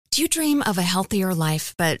Do you dream of a healthier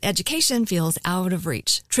life, but education feels out of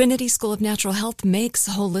reach? Trinity School of Natural Health makes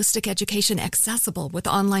holistic education accessible with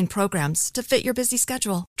online programs to fit your busy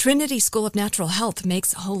schedule. Trinity School of Natural Health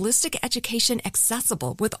makes holistic education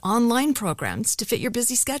accessible with online programs to fit your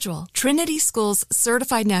busy schedule. Trinity School's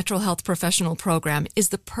Certified Natural Health Professional Program is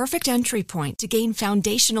the perfect entry point to gain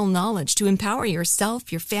foundational knowledge to empower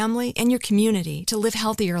yourself, your family, and your community to live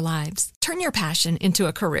healthier lives. Turn your passion into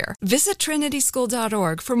a career. Visit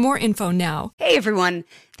trinityschool.org for more info now. Hey everyone,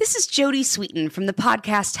 this is Jodie Sweetin from the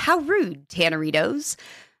podcast How Rude, Tanneritos.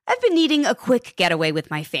 I've been needing a quick getaway with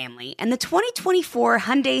my family, and the 2024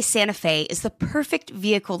 Hyundai Santa Fe is the perfect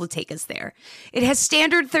vehicle to take us there. It has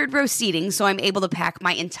standard third-row seating, so I'm able to pack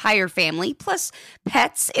my entire family, plus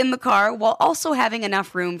pets, in the car, while also having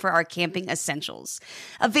enough room for our camping essentials.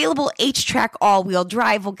 Available H-Track all-wheel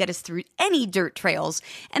drive will get us through any dirt trails,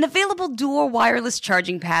 and available dual wireless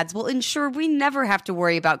charging pads will ensure we never have to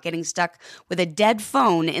worry about getting stuck with a dead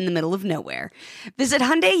phone in the middle of nowhere. Visit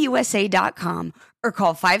HyundaiUSA.com or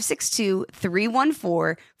call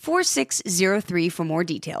 562-314-4603 for more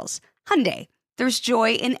details. Hyundai, there's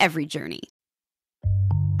joy in every journey.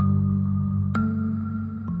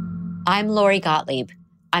 I'm Lori Gottlieb.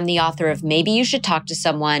 I'm the author of Maybe You Should Talk to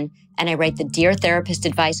Someone, and I write the Dear Therapist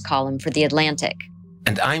advice column for The Atlantic.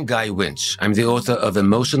 And I'm Guy Winch. I'm the author of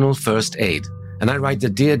Emotional First Aid, and I write the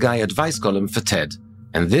Dear Guy advice column for TED.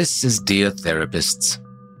 And this is Dear Therapists.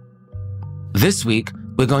 This week,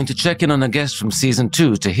 we're going to check in on a guest from Season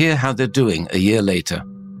 2 to hear how they're doing a year later.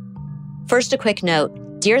 First, a quick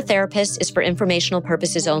note. Dear Therapist is for informational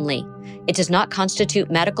purposes only. It does not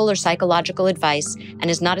constitute medical or psychological advice and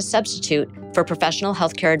is not a substitute for professional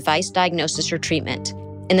healthcare advice, diagnosis, or treatment.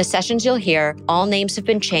 In the sessions you'll hear, all names have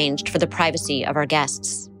been changed for the privacy of our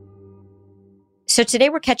guests. So today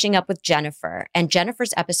we're catching up with Jennifer, and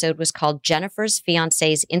Jennifer's episode was called Jennifer's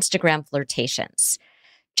Fiancé's Instagram Flirtations.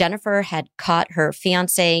 Jennifer had caught her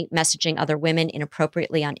fiancé messaging other women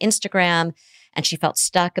inappropriately on Instagram, and she felt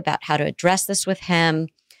stuck about how to address this with him.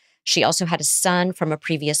 She also had a son from a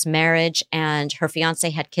previous marriage, and her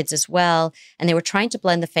fiancé had kids as well, and they were trying to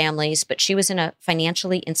blend the families, but she was in a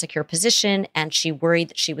financially insecure position, and she worried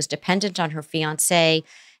that she was dependent on her fiancé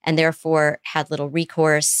and therefore had little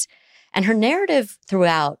recourse. And her narrative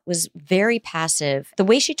throughout was very passive. The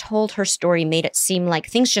way she told her story made it seem like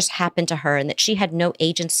things just happened to her and that she had no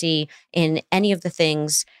agency in any of the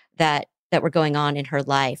things that were going on in her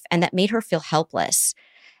life, and that made her feel helpless.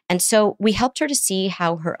 And so we helped her to see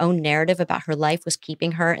how her own narrative about her life was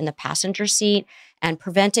keeping her in the passenger seat and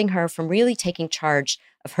preventing her from really taking charge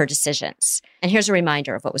of her decisions. And here's a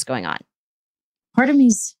reminder of what was going on. Part of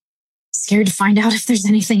me's scared to find out if there's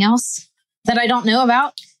anything else that I don't know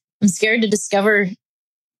about. I'm scared to discover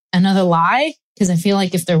another lie because I feel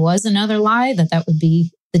like if there was another lie, that would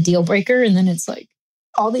be the deal breaker. And then it's like,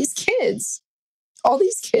 all these kids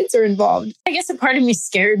are involved. I guess a part of me is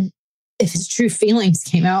scared if his true feelings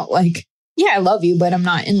came out, like, yeah, I love you, but I'm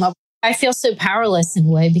not in love. I feel so powerless in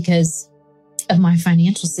a way because of my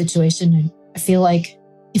financial situation. And I feel like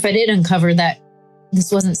if I did uncover that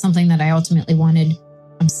this wasn't something that I ultimately wanted,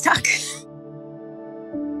 I'm stuck.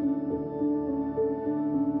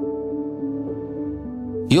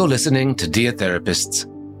 You're listening to Dear Therapists.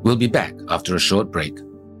 We'll be back after a short break.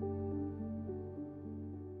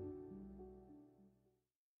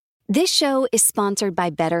 This show is sponsored by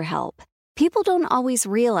BetterHelp. People don't always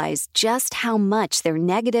realize just how much their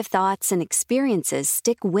negative thoughts and experiences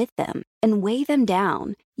stick with them and weigh them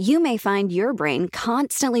down. You may find your brain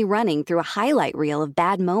constantly running through a highlight reel of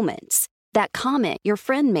bad moments. That comment your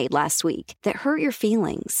friend made last week that hurt your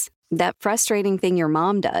feelings. That frustrating thing your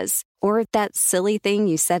mom does. Or that silly thing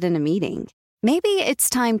you said in a meeting. Maybe it's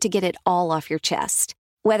time to get it all off your chest.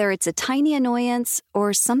 Whether it's a tiny annoyance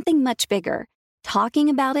or something much bigger, talking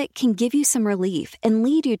about it can give you some relief and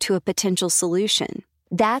lead you to a potential solution.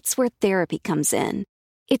 That's where therapy comes in.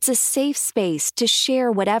 It's a safe space to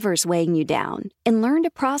share whatever's weighing you down and learn to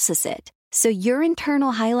process it so your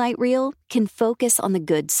internal highlight reel can focus on the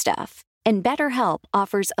good stuff. And BetterHelp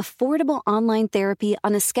offers affordable online therapy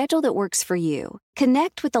on a schedule that works for you.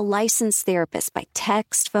 Connect with a licensed therapist by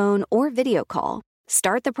text, phone, or video call.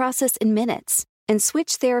 Start the process in minutes and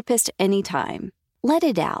switch therapist anytime. Let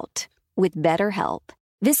it out with BetterHelp.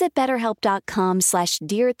 Visit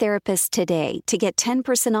BetterHelp.com/DearTherapist today to get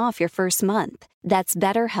 10% off your first month. That's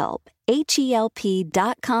BetterHelp,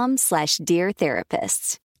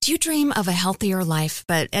 HELP.com/DearTherapists. Do you dream of a healthier life,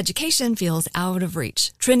 but education feels out of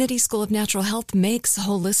reach? Trinity School of Natural Health makes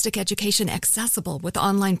holistic education accessible with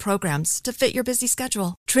online programs to fit your busy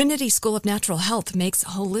schedule. Trinity School of Natural Health makes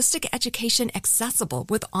holistic education accessible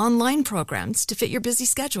with online programs to fit your busy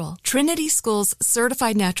schedule. Trinity School's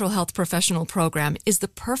Certified Natural Health Professional Program is the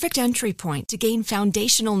perfect entry point to gain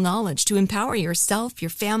foundational knowledge to empower yourself, your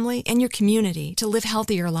family, and your community to live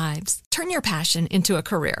healthier lives. Turn your passion into a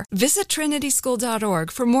career. Visit trinityschool.org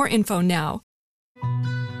for more info now.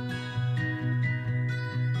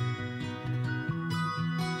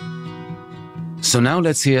 So now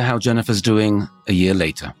let's hear how Jennifer's doing a year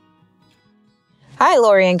later. Hi,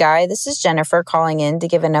 Lori and Guy. This is Jennifer calling in to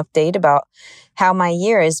give an update about how my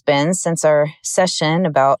year has been since our session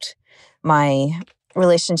about my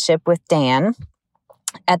relationship with Dan.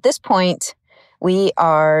 At this point, we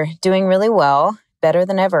are doing really well, better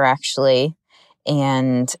than ever, actually,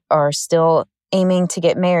 and are still aiming to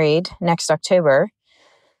get married next October,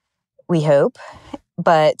 we hope.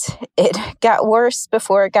 But it got worse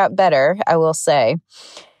before it got better, I will say.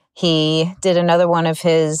 He did another one of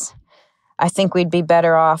his, I think we'd be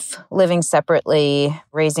better off living separately,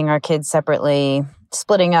 raising our kids separately,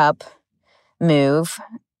 splitting up move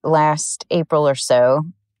last April or so.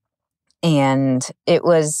 And it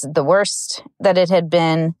was the worst that it had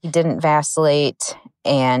been. He didn't vacillate,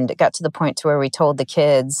 and it got to the point to where we told the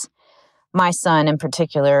kids. My son in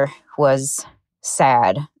particular was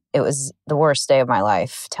sad. It was the worst day of my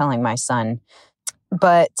life, telling my son.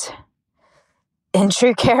 But in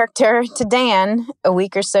true character to Dan, a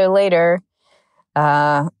week or so later,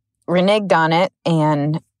 reneged on it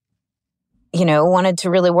and, wanted to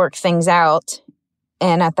really work things out.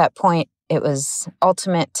 And at that point, it was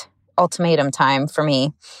ultimatum time for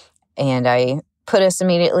me. And I put us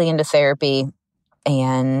immediately into therapy.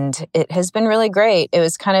 And it has been really great. It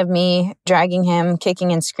was kind of me dragging him,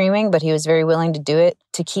 kicking and screaming, but he was very willing to do it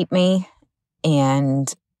to keep me.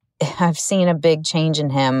 And I've seen a big change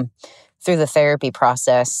in him through the therapy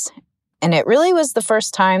process. And it really was the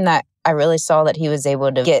first time that I really saw that he was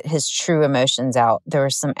able to get his true emotions out. There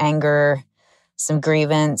was some anger, some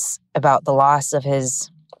grievance about the loss of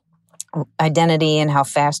his identity and how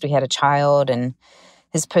fast we had a child, and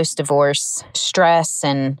his post-divorce stress,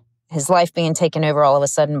 and his life being taken over all of a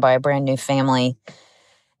sudden by a brand new family.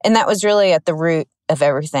 And that was really at the root of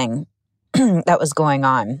everything that was going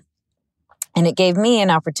on. And it gave me an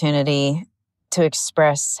opportunity to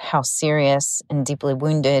express how serious and deeply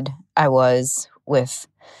wounded I was with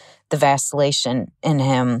the vacillation in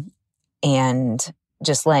him, and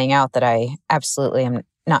just laying out that I absolutely am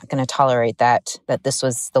not going to tolerate that this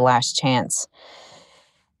was the last chance.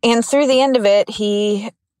 And through the end of it,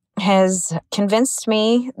 he has convinced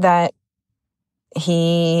me that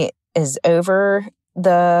he is over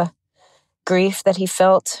the grief that he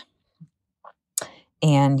felt,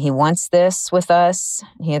 and he wants this with us.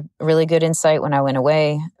 He had really good insight when I went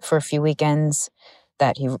away for a few weekends,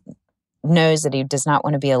 that he knows that he does not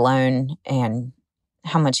want to be alone and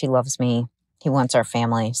how much he loves me. He wants our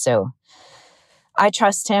family. So I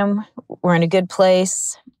trust him. We're in a good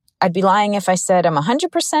place. I'd be lying if I said I'm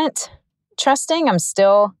 100% trusting.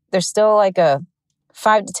 There's still like a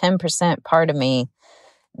 5 to 10% part of me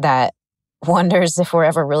that wonders if we're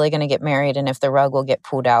ever really going to get married and if the rug will get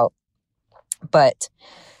pulled out. But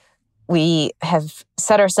we have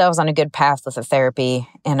set ourselves on a good path with the therapy,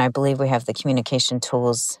 and I believe we have the communication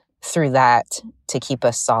tools through that to keep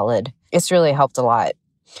us solid. It's really helped a lot.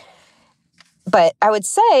 But I would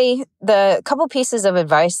say the couple pieces of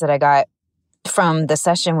advice that I got from the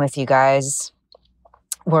session with you guys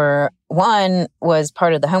were, one was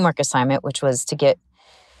part of the homework assignment, which was to get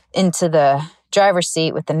into the driver's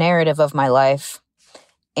seat with the narrative of my life.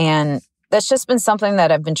 And that's just been something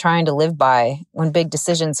that I've been trying to live by when big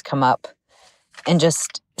decisions come up, and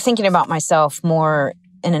just thinking about myself more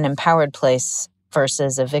in an empowered place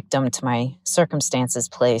versus a victim to my circumstances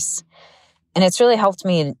place. And it's really helped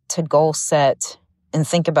me to goal set and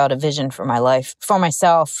think about a vision for my life, for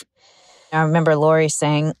myself. I remember Lori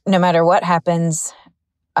saying, no matter what happens,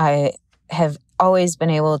 I have always been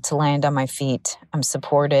able to land on my feet. I'm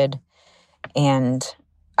supported, and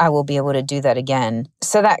I will be able to do that again.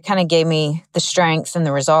 So that kind of gave me the strength and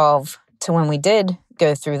the resolve to, when we did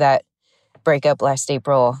go through that breakup last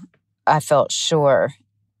April, I felt sure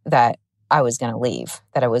that I was going to leave,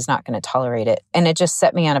 that I was not going to tolerate it. And it just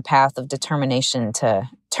set me on a path of determination to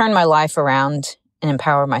turn my life around and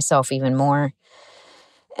empower myself even more.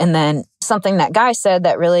 And then something that Guy said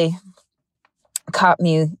that really caught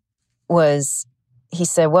me was, he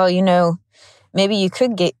said, well, maybe you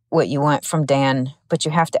could get what you want from Dan, but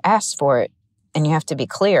you have to ask for it and you have to be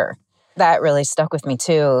clear. that really stuck with me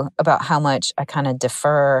too, about how much I kind of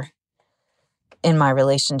defer in my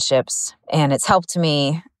relationships. And it's helped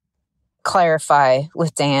me clarify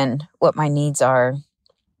with Dan what my needs are,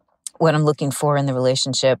 what I'm looking for in the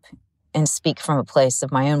relationship, and speak from a place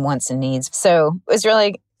of my own wants and needs. So it was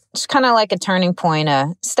really just kind of like a turning point,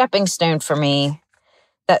 a stepping stone for me,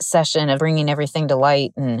 that session of bringing everything to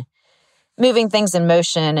light and moving things in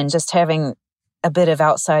motion and just having a bit of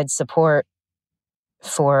outside support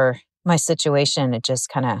for my situation. It just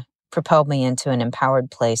kind of propelled me into an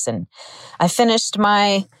empowered place. And I finished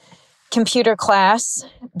my computer class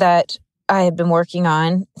that I had been working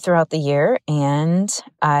on throughout the year, and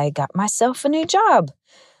I got myself a new job.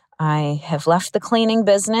 I have left the cleaning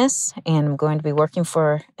business and I'm going to be working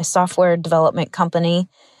for a software development company.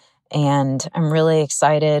 And I'm really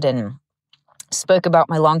excited and spoke about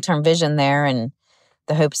my long-term vision there and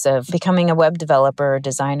the hopes of becoming a web developer or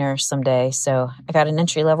designer someday. So I got an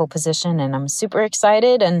entry-level position and I'm super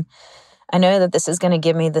excited. And I know that this is going to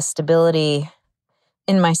give me the stability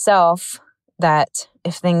in myself that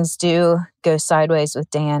if things do go sideways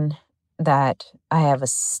with Dan, that I have a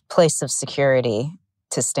place of security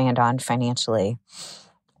to stand on financially.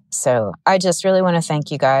 So I just really want to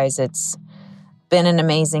thank you guys. It's been an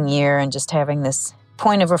amazing year, and just having this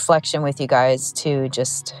point of reflection with you guys too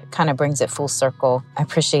just kind of brings it full circle. I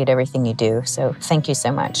appreciate everything you do. So thank you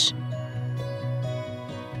so much.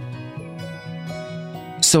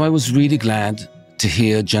 So I was really glad to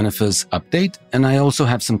hear Jennifer's update, and I also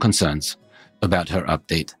have some concerns about her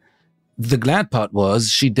update. The glad part was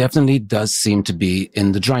she definitely does seem to be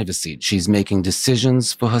in the driver's seat. She's making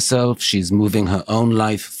decisions for herself. She's moving her own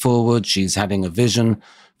life forward. She's having a vision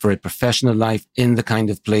for a professional life in the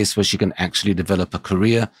kind of place where she can actually develop a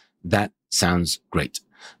career. That sounds great.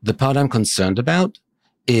 The part I'm concerned about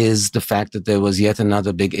is the fact that there was yet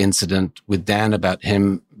another big incident with Dan about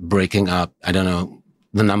him breaking up. I don't know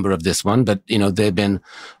the number of this one, but, there've been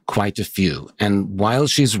quite a few. And while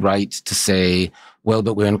she's right to say, well,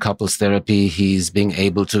 but we're in couples therapy, he's being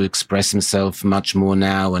able to express himself much more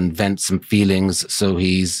now and vent some feelings, so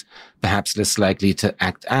he's perhaps less likely to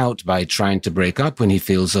act out by trying to break up when he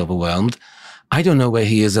feels overwhelmed. I don't know where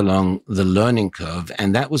he is along the learning curve,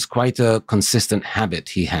 and that was quite a consistent habit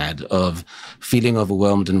he had of feeling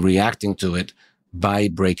overwhelmed and reacting to it by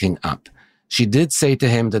breaking up. She did say to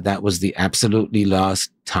him that that was the absolutely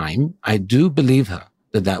last time. I do believe her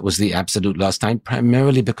that that was the absolute last time,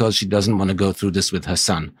 primarily because she doesn't want to go through this with her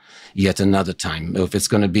son yet another time. If it's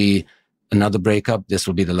going to be another breakup, this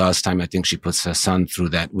will be the last time I think she puts her son through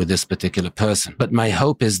that with this particular person. But my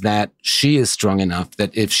hope is that she is strong enough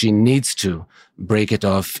that if she needs to break it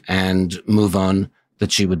off and move on,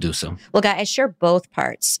 that she would do so. Well, Guy, I share both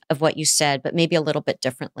parts of what you said, but maybe a little bit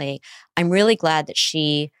differently. I'm really glad that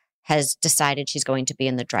she has decided she's going to be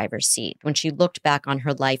in the driver's seat. When she looked back on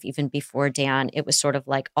her life, even before Dan, it was sort of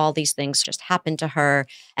like all these things just happened to her.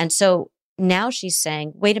 And so now she's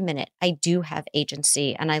saying, wait a minute, I do have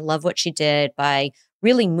agency. And I love what she did by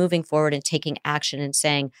really moving forward and taking action and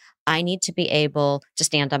saying, I need to be able to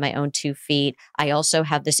stand on my own 2 feet. I also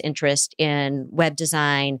have this interest in web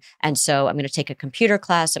design. And so I'm going to take a computer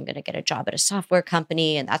class. I'm going to get a job at a software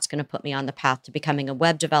company. And that's going to put me on the path to becoming a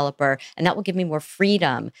web developer. And that will give me more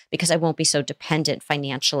freedom because I won't be so dependent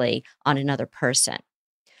financially on another person.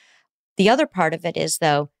 The other part of it is,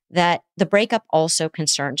 though, that the breakup also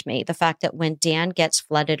concerned me. The fact that when Dan gets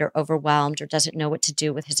flooded or overwhelmed or doesn't know what to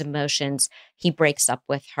do with his emotions, he breaks up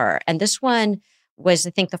with her. And this one was,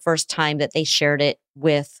 I think, the first time that they shared it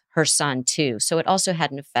with her son too. So it also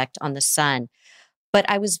had an effect on the son. But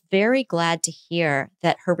I was very glad to hear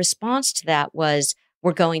that her response to that was,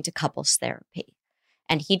 we're going to couples therapy.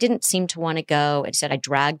 And he didn't seem to want to go. And said, I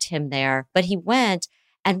dragged him there, but he went.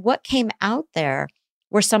 And what came out there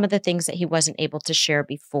were some of the things that he wasn't able to share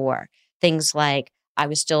before. Things like, I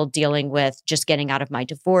was still dealing with just getting out of my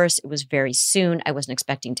divorce. It was very soon. I wasn't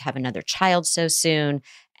expecting to have another child so soon.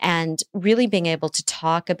 And really being able to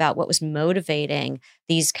talk about what was motivating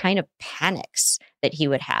these kind of panics that he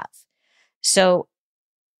would have. So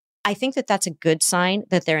I think that that's a good sign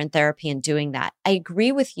that they're in therapy and doing that. I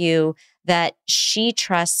agree with you that she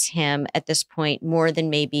trusts him at this point more than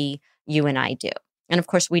maybe you and I do. And of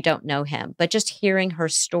course, we don't know him, but just hearing her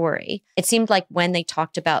story, it seemed like when they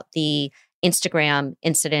talked about the Instagram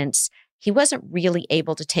incidents, he wasn't really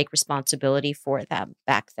able to take responsibility for them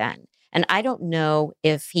back then. And I don't know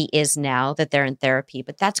if he is now that they're in therapy,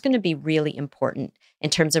 but that's going to be really important in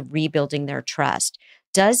terms of rebuilding their trust.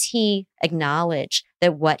 Does he acknowledge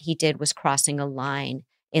that what he did was crossing a line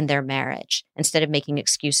in their marriage instead of making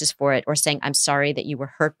excuses for it or saying, I'm sorry that you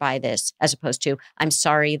were hurt by this, as opposed to, I'm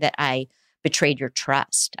sorry that I betrayed your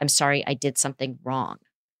trust. I'm sorry I did something wrong.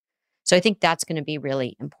 So I think that's going to be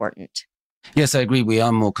really important. Yes, I agree. We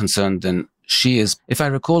are more concerned than she is. If I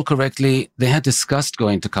recall correctly, they had discussed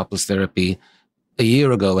going to couples therapy a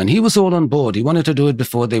year ago, and he was all on board. He wanted to do it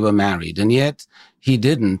before they were married, and yet he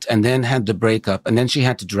didn't, and then had the breakup, and then she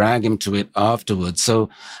had to drag him to it afterwards. So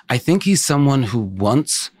I think he's someone who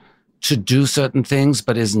wants to do certain things,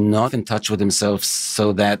 but is not in touch with himself,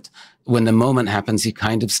 so that when the moment happens, he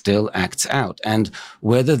kind of still acts out. And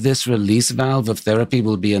whether this release valve of therapy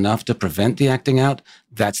will be enough to prevent the acting out,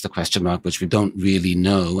 that's the question mark, which we don't really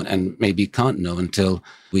know and maybe can't know until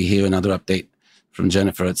we hear another update from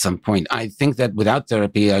Jennifer at some point. I think that without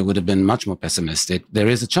therapy, I would have been much more pessimistic. There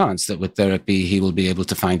is a chance that with therapy, he will be able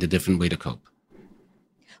to find a different way to cope.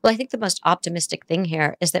 Well, I think the most optimistic thing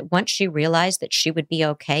here is that once she realized that she would be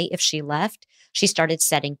okay if she left, she started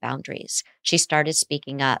setting boundaries. She started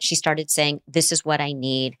speaking up. She started saying, this is what I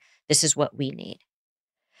need. This is what we need.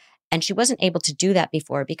 And she wasn't able to do that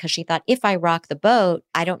before because she thought, if I rock the boat,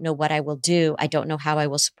 I don't know what I will do. I don't know how I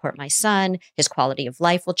will support my son. His quality of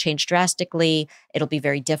life will change drastically. It'll be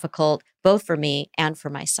very difficult, both for me and for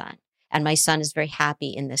my son. And my son is very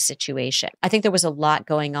happy in this situation. I think there was a lot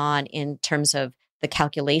going on in terms of the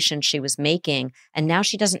calculation she was making. And now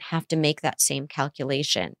she doesn't have to make that same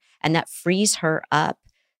calculation. And that frees her up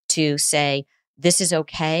to say, this is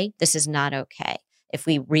okay. This is not okay. If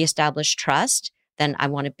we reestablish trust, then I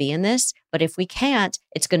want to be in this. But if we can't,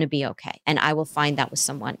 it's going to be okay. And I will find that with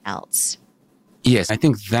someone else. Yes, I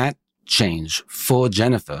think that change for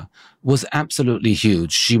Jennifer was absolutely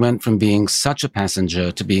huge. She went from being such a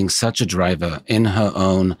passenger to being such a driver in her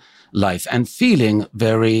own life and feeling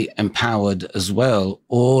very empowered as well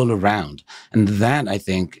all around. And that, I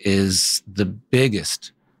think, is the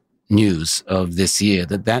biggest news of this year,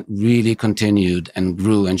 that really continued and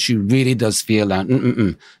grew. And she really does feel out,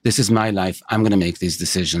 this is my life. I'm going to make these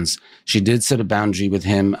decisions. She did set a boundary with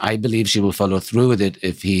him. I believe she will follow through with it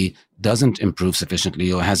if he doesn't improve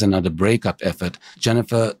sufficiently or has another breakup effort.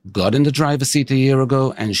 Jennifer got in the driver's seat a year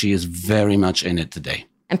ago, and she is very much in it today.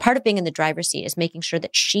 And part of being in the driver's seat is making sure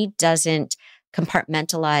that she doesn't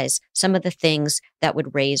compartmentalize some of the things that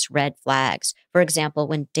would raise red flags. For example,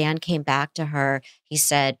 when Dan came back to her, he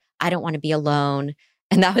said, I don't want to be alone.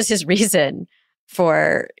 And that was his reason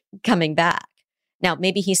for coming back. Now,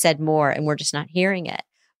 maybe he said more and we're just not hearing it,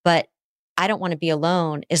 but I don't want to be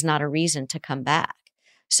alone is not a reason to come back.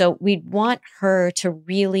 So we'd want her to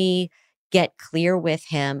really get clear with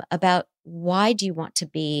him about, why do you want to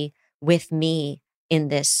be with me in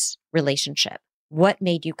this relationship? What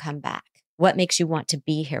made you come back? What makes you want to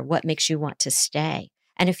be here? What makes you want to stay?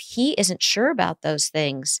 And if he isn't sure about those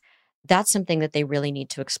things, that's something that they really need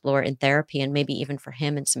to explore in therapy, and maybe even for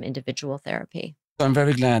him in some individual therapy. I'm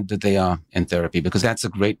very glad that they are in therapy, because that's a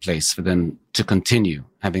great place for them to continue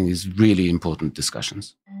having these really important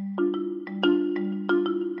discussions.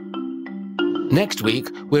 Next week,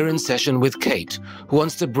 we're in session with Kate, who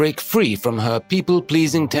wants to break free from her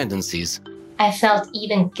people-pleasing tendencies. I felt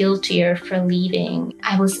even guiltier for leaving.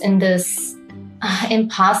 I was in this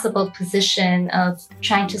impossible position of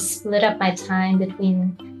trying to split up my time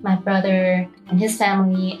between my brother and his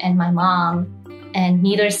family and my mom, and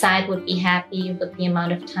neither side would be happy with the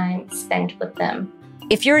amount of time spent with them.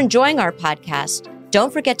 If you're enjoying our podcast,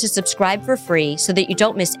 don't forget to subscribe for free so that you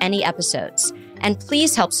don't miss any episodes. And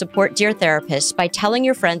please help support Dear Therapist by telling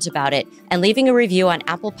your friends about it and leaving a review on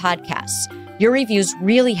Apple Podcasts. Your reviews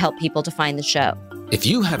really help people to find the show. If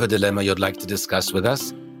you have a dilemma you'd like to discuss with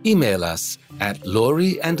us, email us at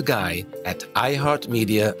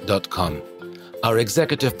laurieandguy@iheartmedia.com. Our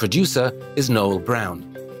executive producer is Noel Brown.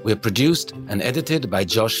 We're produced and edited by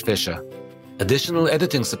Josh Fisher. Additional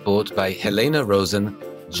editing support by Helena Rosen,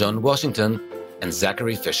 John Washington, and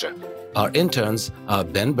Zachary Fisher. Our interns are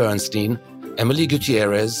Ben Bernstein, Emily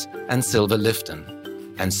Gutierrez, and Silva Lifton.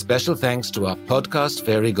 And special thanks to our podcast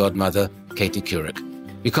fairy godmother, Katie Couric.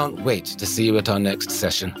 We can't wait to see you at our next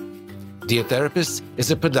session. Dear Therapist is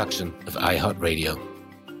a production of iHeartRadio.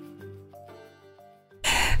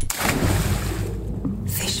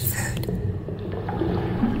 Fish food.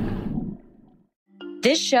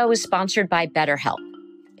 This show is sponsored by BetterHelp.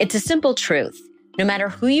 It's a simple truth. No matter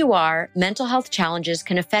who you are, mental health challenges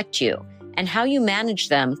can affect you, and how you manage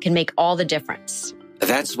them can make all the difference.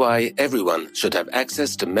 That's why everyone should have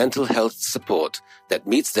access to mental health support that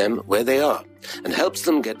meets them where they are and helps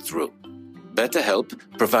them get through. BetterHelp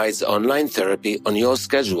provides online therapy on your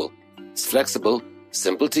schedule. It's flexible,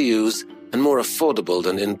 simple to use, and more affordable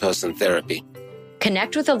than in-person therapy.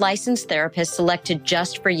 Connect with a licensed therapist selected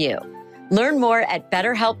just for you. Learn more at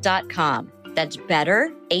BetterHelp.com. That's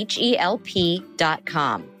better,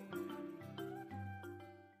 HELP.com.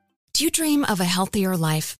 Do you dream of a healthier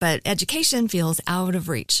life, but education feels out of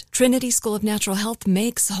reach? Trinity School of Natural Health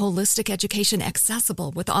makes holistic education accessible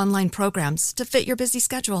with online programs to fit your busy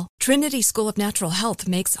schedule. Trinity School of Natural Health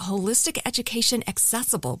makes holistic education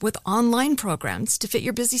accessible with online programs to fit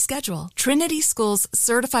your busy schedule. Trinity School's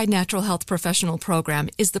Certified Natural Health Professional Program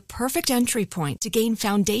is the perfect entry point to gain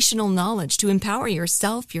foundational knowledge to empower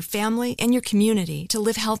yourself, your family, and your community to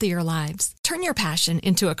live healthier lives. Turn your passion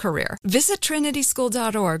into a career. Visit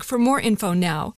trinityschool.org for more info now.